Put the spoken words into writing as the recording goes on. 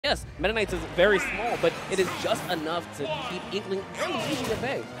Yes, Meta Knight's is very small, but it is just enough to keep Inkling and Luigi at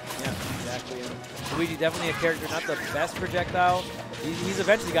bay. Yeah, exactly. And Luigi definitely a character, not the best projectile. He's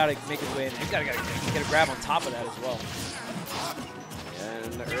eventually got to make his way in. He's got to get a grab on top of that as well.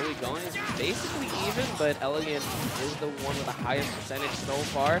 And the early going is basically even, but Elegant is the one with the highest percentage so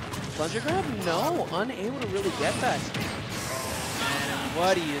far. Plunger grab, no, unable to really get that. And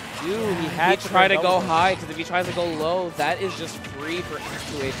what do you do? He had to try to go high, because if he tries to go low, that is just free for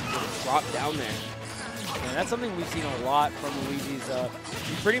S2H to just drop down there. And that's something we've seen a lot from Luigi's.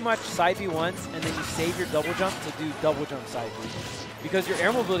 You pretty much side B once, and then you save your double jump to do double jump side B. Because your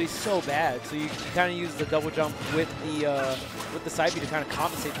air mobility is so bad, so you kind of use the double jump with the side B to kind of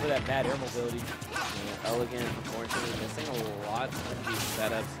compensate for that bad air mobility. Yeah, Elegant, unfortunately, missing a lot of these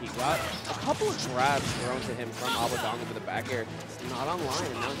setups. He got a couple of grabs thrown to him from Abadango for the back air. It's not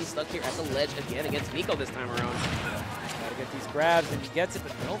online, and now he's stuck here at the ledge again against Nicko this time around. Gotta get these grabs, and he gets it,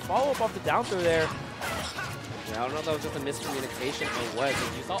 but no follow-up off the down throw there. Yeah, I don't know if that was just a miscommunication or what,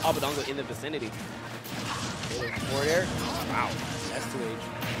 because you saw Abadango in the vicinity. Forward air. Wow. S2H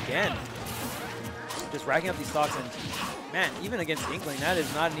again. Just racking up these stocks, and man, even against Inkling, that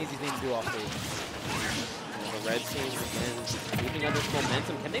is not an easy thing to do off stage. The red team again keeping up this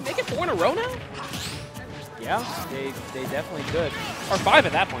momentum. Can they make it 4 in a row now? Yeah, they definitely could. Or 5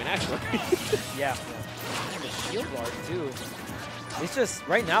 at that point, actually. Yeah. And the shield guard too. It's just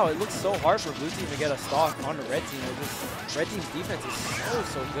right now it looks so hard for blue team to get a stock on the red team. Red team's defense is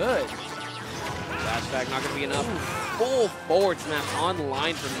so good. Flashback not going to be enough. Full forward snap on the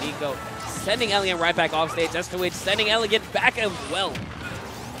line from Nicko. Sending Elegant right back off stage. S2H sending Elegant back as well.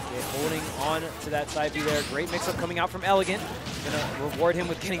 Okay, holding on to that side B there. Great mix-up coming out from Elegant. Gonna reward him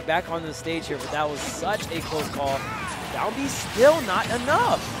with getting back onto the stage here, but that was such a close call. Down B still not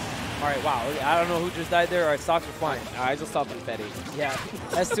enough. All right, wow. I don't know who just died there. All right, stocks were flying. I just saw confetti. Yeah,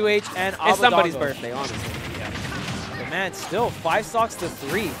 S2H and Abadango. It's somebody's birthday, honestly. Yeah. But man, still 5 stocks to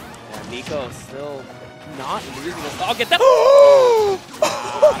 3. Yeah, Nicko still not losing a stock. Get that!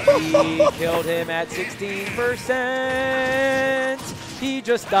 He killed him at 16%. He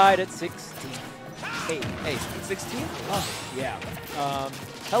just died at 16. Hey, 16? Oh, yeah.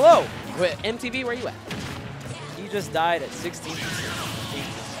 Hello. Wait, MTV, where you at? He just died at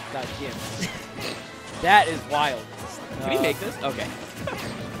 16%. Got him. That is wild. Can he make this? Okay.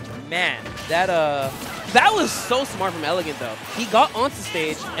 Man, that was so smart from Elegant though. He got onto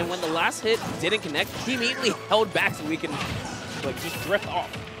stage, and when the last hit didn't connect, he immediately held back so we can like just drift off.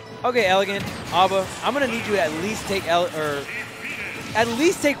 Okay, Elegant, Abba, I'm gonna need you to at least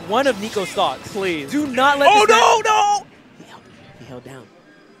take one of Nicko's stocks. Please. Do not let Oh this no! He held down.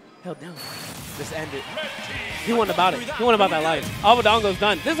 Held down. Just end it. He won about it. He won about that life. Abadango's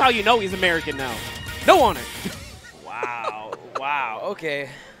done. This is how you know he's American now. No honor. Wow. Wow. Okay.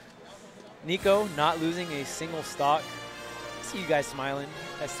 Nicko not losing a single stock. I see you guys smiling.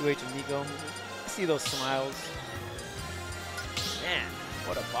 S2H and Nicko. I see those smiles. Man,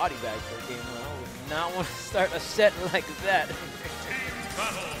 what a body bag for a game. I would not want to start a set like that.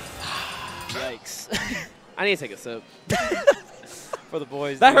 Yikes. I need to take a sip. For the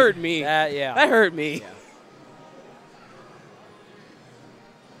boys. That dude. hurt me. Yeah. That hurt me. Yeah.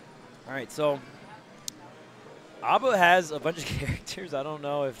 All right, so Abba has a bunch of characters. I don't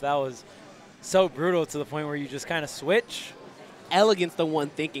know if that was so brutal to the point where you just kind of switch. Elegant's the one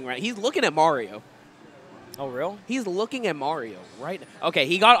thinking, right? He's looking at Mario. Oh, real? He's looking at Mario, right? Okay,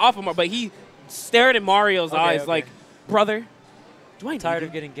 he got off of Mario, but he stared at Mario's eyes like, brother, do I need tired you?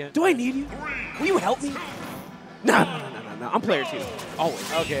 of getting Do I need you? Will you help me? No. I'm player 2. Always.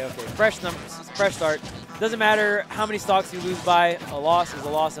 Okay. Fresh start. Doesn't matter how many stocks you lose by. A loss is a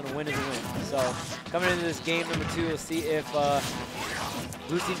loss and a win is a win. So coming into this game number 2, we'll see if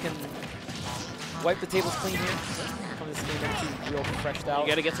blue team can wipe the tables clean here. Come to this game number 2 real freshed out. You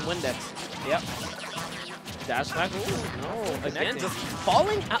got to get some Windex. Yep. Dash back. Ooh, no. Again, Connecting. just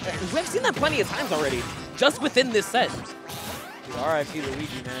falling out. We've seen that plenty of times already, just within this set. Dude, RIP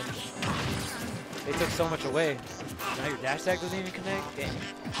Luigi, man. They took so much away. Now your dash attack doesn't even connect? Damn.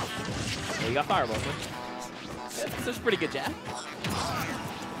 Well, you got Fireball. That's a pretty good jab.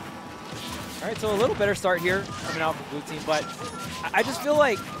 All right, so a little better start here coming out for blue team, but I just feel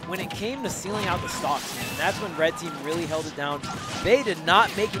like when it came to sealing out the stocks, man, that's when red team really held it down. They did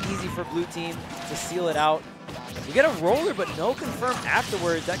not make it easy for blue team to seal it out. We get a roller, but no confirm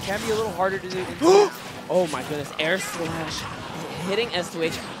afterwards. That can be a little harder to do. Oh my goodness, air slash. Hitting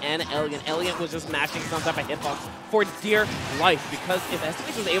S2H and Elegant. Elegant was just matching some type of hitbox for dear life, because if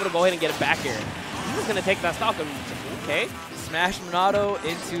S2H was able to go ahead and get it back air, he was going to take that stock. And, okay. Smash Monado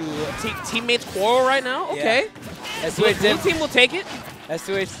into teammates quarrel right now. Okay. Yeah. Blue team will take it.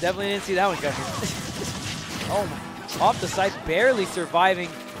 S2H definitely didn't see that one coming. Oh my. Off the side, barely surviving.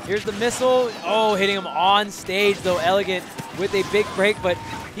 Here's the missile. Oh, hitting him on stage, though. Elegant with a big break, but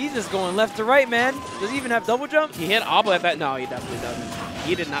he's just going left to right, man. Does he even have double jump? He hit Aba at that. No, he definitely doesn't.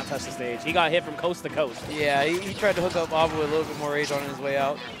 He did not touch the stage. He got hit from coast to coast. Yeah, he tried to hook up Aba with a little bit more rage on his way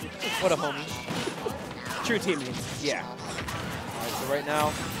out. What a homie. True teammates. Yeah. All right, so right now,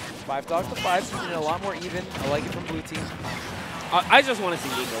 5 stocks to 5, so a lot more even. I like it from blue team. I just want to see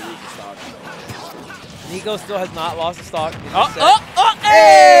Nicko lose the stock. Nicko still has not lost a stock.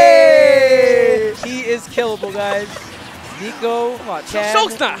 Hey! He is killable, guys. Nicko, come on,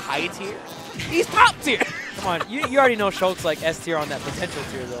 Shulk's not high tier. He's top tier. Come on, you already know Shulk's like S tier on that potential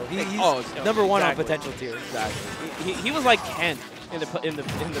tier, though. He's number one on potential tier. Exactly. He was like Ken in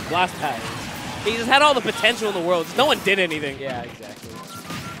the blast pad. He just had all the potential in the world. Just no one did anything. Yeah, exactly.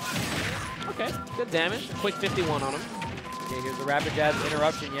 Okay, good damage. Quick 51 on him. Okay, here's the rapid jab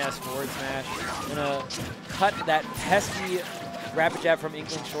interruption. Yes, forward smash. Gonna cut that pesky rapid jab from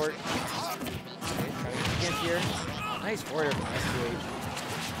Inkling short. Okay, try to get here. Nice forward from S2H.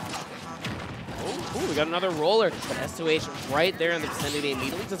 Oh, we got another roller. But S2H right there in the vicinity.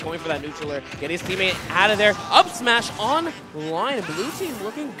 Immediately just going for that neutral. Get his teammate out of there. Up smash on line. Blue team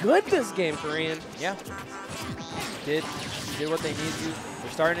looking good this game, Korean. Yeah. Did what they need to.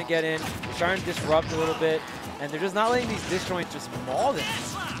 They're starting to get in. They're starting to disrupt a little bit. And they're just not letting these disjoints just maul them.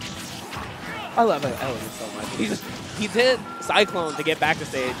 I love Elegant so much. He did Cyclone to get back to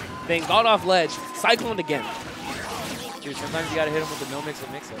stage. Then got off ledge. Cycloned again. Dude, sometimes you gotta hit him with the no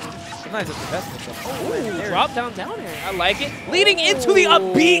mix-up mix-up. Sometimes it's the best mix-up. Oh, drop down air. I like it. Leading into the up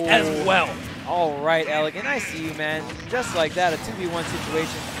B as well. All right, Elegant. I see you, man. Just like that, a 2v1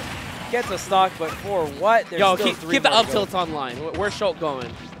 situation. Gets a stock, but for what? There's Yo, still keep the up tilts online. Where's Shulk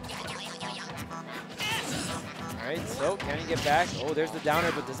going? All right, so can he get back? Oh, there's the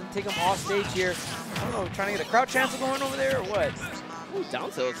downer, but doesn't take him off stage here. I don't know, trying to get a crouch cancel going over there or what? Ooh,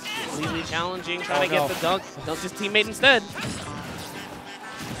 down tilt's really challenging. Trying to get the dunk. Dunks his teammate instead.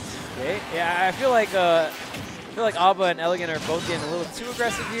 Okay, yeah, I feel like Aba and Elegant are both getting a little too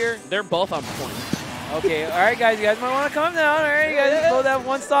aggressive here. They're both on point. Okay, all right, guys, you guys might want to calm down. All right, you guys both have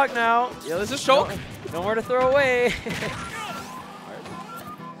one stock now. Yo, this is Shulk. No more to throw away.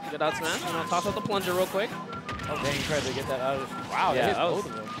 Good out smash. I'm gonna toss out the plunger real quick. Oh, dang, he tried to get that out of. Wow, yeah, that hit both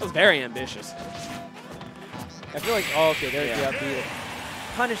of them. That was very ambitious. I feel like, oh, okay, there's the upbeat.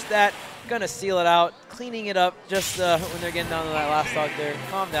 Punish that, gonna seal it out, cleaning it up just when they're getting down to that last stock there.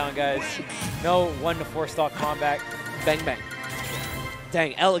 Calm down, guys. No 1 to 4 stock combat. Bang, bang.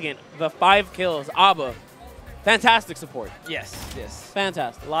 Dang, Elegant, the 5 kills. Aba, fantastic support. Yes, yes.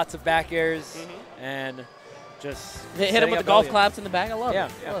 Fantastic. Lots of back airs and just hit him with the golf claps in the back. I love it.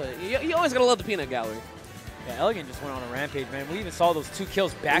 Yeah. Love it. You always gotta love the peanut gallery. Yeah, Elegant just went on a rampage, man. We even saw those 2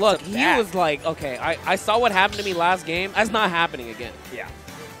 kills back to back. Look, he was like, okay, I saw what happened to me last game. That's not happening again. Yeah.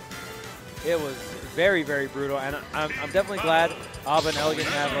 It was very, very brutal, and I'm definitely glad Aba and Elegant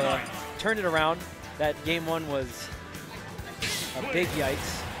have turned it around. That game 1 was a big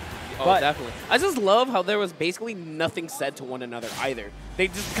yikes. Oh, but definitely. I just love how there was basically nothing said to one another either. They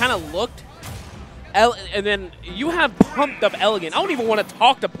just kind of looked, and then you have pumped up Elegant. I don't even want to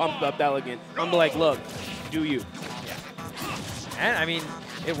talk to pumped up Elegant. I'm like, look, do you. Yeah. And, I mean,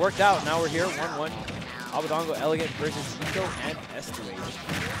 it worked out. Now we're here, 1-1. Abadango, Elegant versus Nicko and S2H.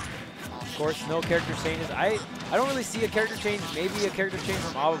 Of course, no character changes. I don't really see a character change. Maybe a character change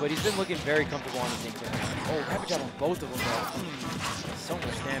from Aba, but he's been looking very comfortable on the same turn. Oh, rapid jab on both of them, though. So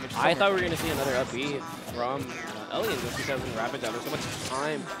much damage. I thought we were going to see another up B from Elegant just because in rapid jab, there's so much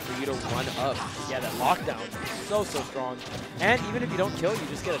time for you to run up. Yeah, that lockdown so strong. And even if you don't kill, you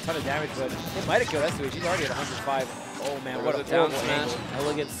just get a ton of damage, but it might have killed S2H. He's already at 105. Oh, man, what a down horrible smash. angle.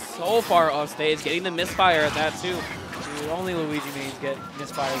 Elegant so far off stage, getting the misfire at that, too. Dude, only Luigi mains get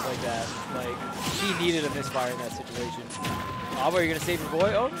misfires like that. Like, he needed a misfire in that situation. Aba, are you going to save your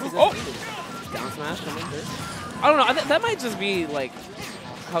boy? Oh, Down smash coming through. I don't know. That might just be, like,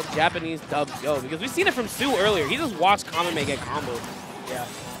 how Japanese dubs go, because we've seen it from Sue earlier. He just watched Kamame get comboed. Yeah.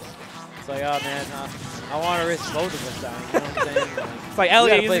 It's like, oh, man, I want to risk both of us dying. You know what I'm saying? It's like,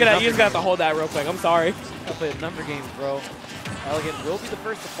 Elegant, you just got to hold that real quick. I'm sorry. Gotta play the number games, bro. Elegant will be the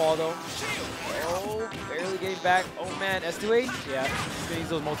first to fall, though. Oh, barely getting back. Oh, man, S2H? Yeah, he's gonna use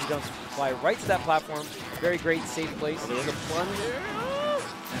those multi-jumps to fly right to that platform. Very great, safe place. Oh, there was a plunger.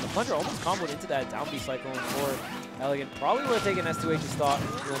 And the plunger almost comboed into that down B cyclone for Elegant. Probably would have taken S2H's stock.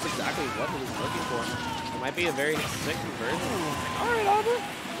 That's exactly what he was looking for. It might be a very sick conversion. All right, Aba.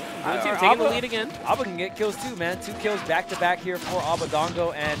 Blue team taking the lead again. Aba can get kills too, man. 2 kills back-to-back here for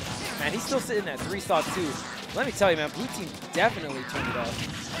Abadango, and man, he's still sitting at 3 stock too. Let me tell you, man, blue team definitely turned it up.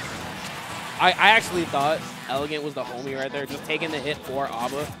 I actually thought Elegant was the homie right there, just taking the hit for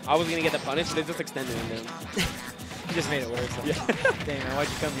Aba. I was going to get the punish, but they just extended him to him. You just made it worse. So. Yeah. Dang, man, why'd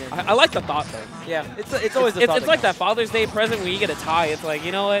you come here? I like the thought, though. Yeah, it's always the thought. It's like that Father's Day present when you get a tie. It's like,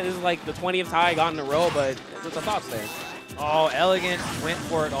 you know what, this is like the 20th tie I got in a row, but the thought's there. Oh, Elegant went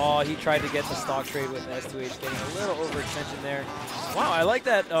for it all. He tried to get the stock trade with S2H, getting a little overextension there. Wow, I like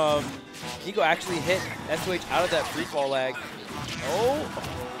that Nicko actually hit S2H out of that free fall lag. Oh,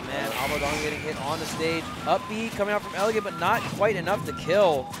 man, Abadango getting hit on the stage. Up B coming out from Elegant, but not quite enough to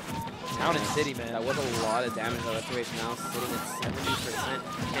kill. Town and City, man. That was a lot of damage though. S2H now sitting at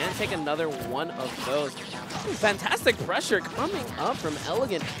 70%. Can take another one of those. Fantastic pressure coming up from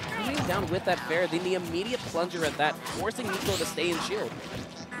Elegant. Coming down with that fair. Then the immediate plunger at that, forcing Nicko to stay in shield.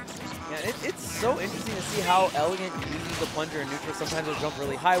 Yeah, it's so interesting to see how Elegant uses the plunger in neutral. Sometimes he'll jump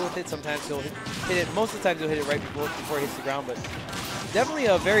really high with it. Sometimes he'll hit it. Most of the time he'll hit it right before it hits the ground. But definitely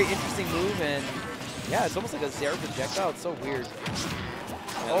a very interesting move. And yeah, it's almost like a zero projectile. It's so weird.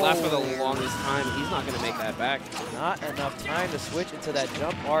 It lasts for the longest time. He's not going to make that back. Not enough time to switch into that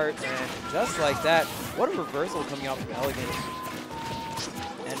jump art, and just like that, what a reversal coming out from Elegant.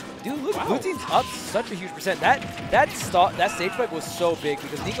 And dude, look, blue team's up such a huge percent. That stage spike was so big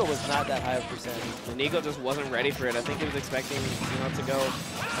because Nicko was not that high of percent. And Nicko just wasn't ready for it. I think he was expecting, to go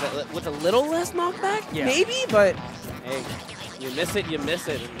with a little less knockback, maybe, but hey, you miss it, you miss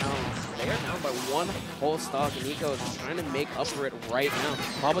it. And now they are down by one whole stock, and Nicko is trying to make up for it right now.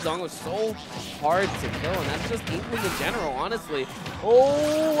 Abadango is so hard to kill, and that's just Inkling in general, honestly.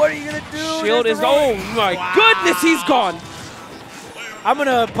 Oh, what are you going to do? Shield is, oh my goodness, he's gone. I'm going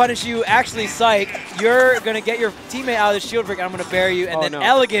to punish you. Actually, Psych, you're going to get your teammate out of the shield break, and I'm going to bury you, and then no.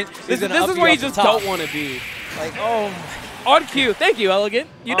 Elegant is going to This is where you just don't want to be. Like, oh. On cue. Thank you, Elegant.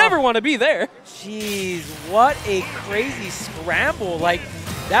 You never want to be there. Jeez, what a crazy scramble. Like,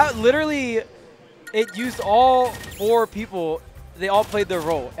 that literally, it used all 4 people. They all played their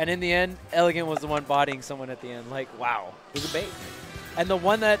role. And in the end, Elegant was the one bodying someone at the end. Like, wow. It was a bait. And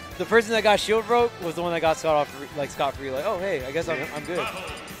the person that got shield broke was the one that got scot-free. Like, oh, hey, I guess I'm good.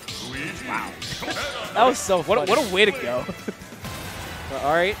 Wow. That was so funny. What a way to go.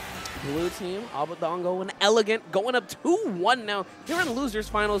 All right. Blue team, Abadango and Elegant going up 2-1 now here in the losers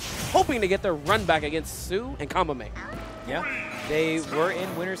finals, hoping to get their run back against Sue and Kambame. Yeah, they were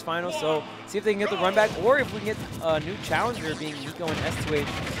in winners finals, so see if they can get the run back, or if we can get a new challenger being Nicko and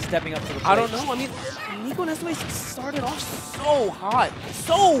S2H stepping up to the plate. I don't know. I mean, Nicko and S2H started off so hot,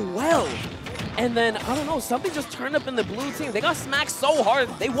 so well. And then, I don't know, something just turned up in the blue team. They got smacked so hard,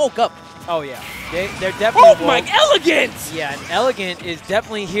 they woke up. Oh, yeah. They're definitely Oh, my Elegant! Yeah, and Elegant is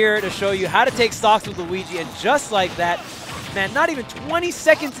definitely here to show you how to take stocks with Luigi. And just like that, man, not even 20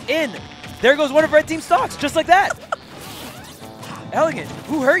 seconds in, there goes one of Red Team's stocks, just like that. Elegant,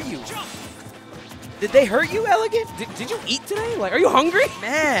 who hurt you? Did they hurt you, Elegant? Did you eat today? Like, are you hungry?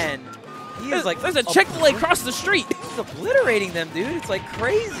 Man, he is like... There's a Chick-fil-A across the street. He's obliterating them, dude. It's like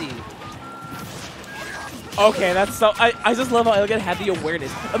crazy. Okay, that's so... I just love how Elegant had the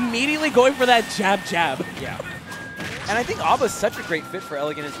awareness. Immediately going for that jab. Yeah. And I think Aba's such a great fit for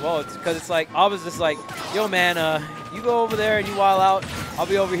Elegant as well. It's because it's like, Aba's just like, yo, man, you go over there and you wild out. I'll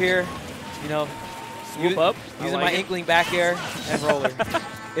be over here, you know, swoop up, using my Inkling back air and roller.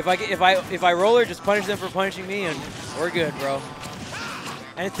 If I roller, just punish them for punishing me, and we're good, bro.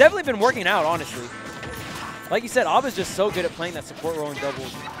 And it's definitely been working out, honestly. Like you said, Aba's just so good at playing that support role in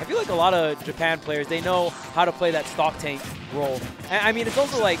doubles. I feel like a lot of Japan players, they know how to play that stock tank role. And I mean, it's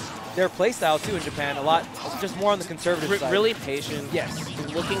also like their play style too in Japan. A lot, just more on the conservative side. Really patient. Yes.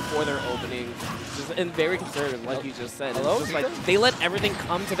 Looking for their opening. And very conservative, like you just said. Hello, it's like they let everything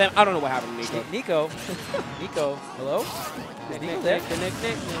come to them. I don't know what happened to Nicko. Nicko, hello? Is Nicko there?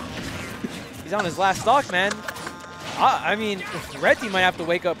 He's on his last stock, man. I mean, Red Team might have to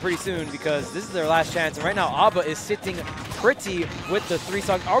wake up pretty soon because this is their last chance. And right now, Aba is sitting pretty with the 3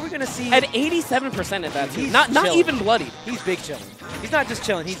 stocks. Are we going to see... At 87% at that team. Not even bloody. He's big chilling. He's not just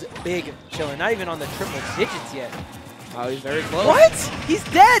chilling. He's big chilling. Not even on the triple digits yet. Oh, he's very close. What? He's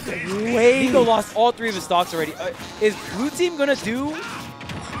dead! Wait. Nicko lost all 3 of his stocks already. Is Blue Team going to do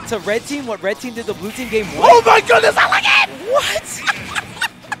to Red Team what Red Team did to Blue Team game 1? Oh my goodness, I like it!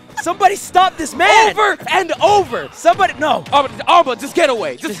 What? Somebody stop this man! Over and over! Somebody, no! Aba, just get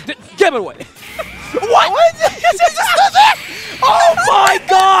away. Just get away. What? Oh my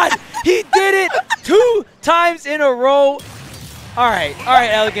god! He did it 2 times in a row. All right,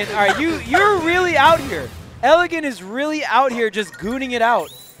 Elegant. All right, you're really out here. Elegant is really out here just gooning it out.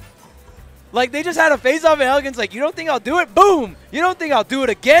 Like, they just had a face-off and Elegant's like, you don't think I'll do it? Boom! You don't think I'll do it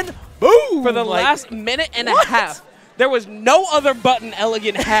again? boom! For the last minute and a half, there was no other button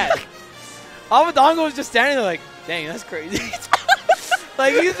Elegant had. Abadango was just standing there like, dang, that's crazy.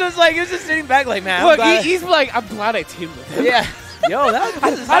 Like, he was just sitting back like, man, Look, he's like, I'm glad I teamed with him. Yeah. Yo,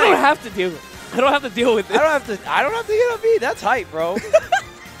 this is I don't hype. have to deal. I don't have to deal with this. I don't have to get on me. That's hype, bro.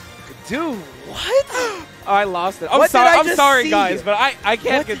 Dude, what? Oh, I lost it. I'm What did sorry. I I'm just sorry, see? guys, but I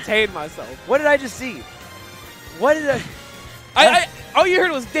can't contain myself. What did I just see? What did All you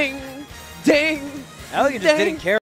heard was ding, ding. Elegant just didn't care.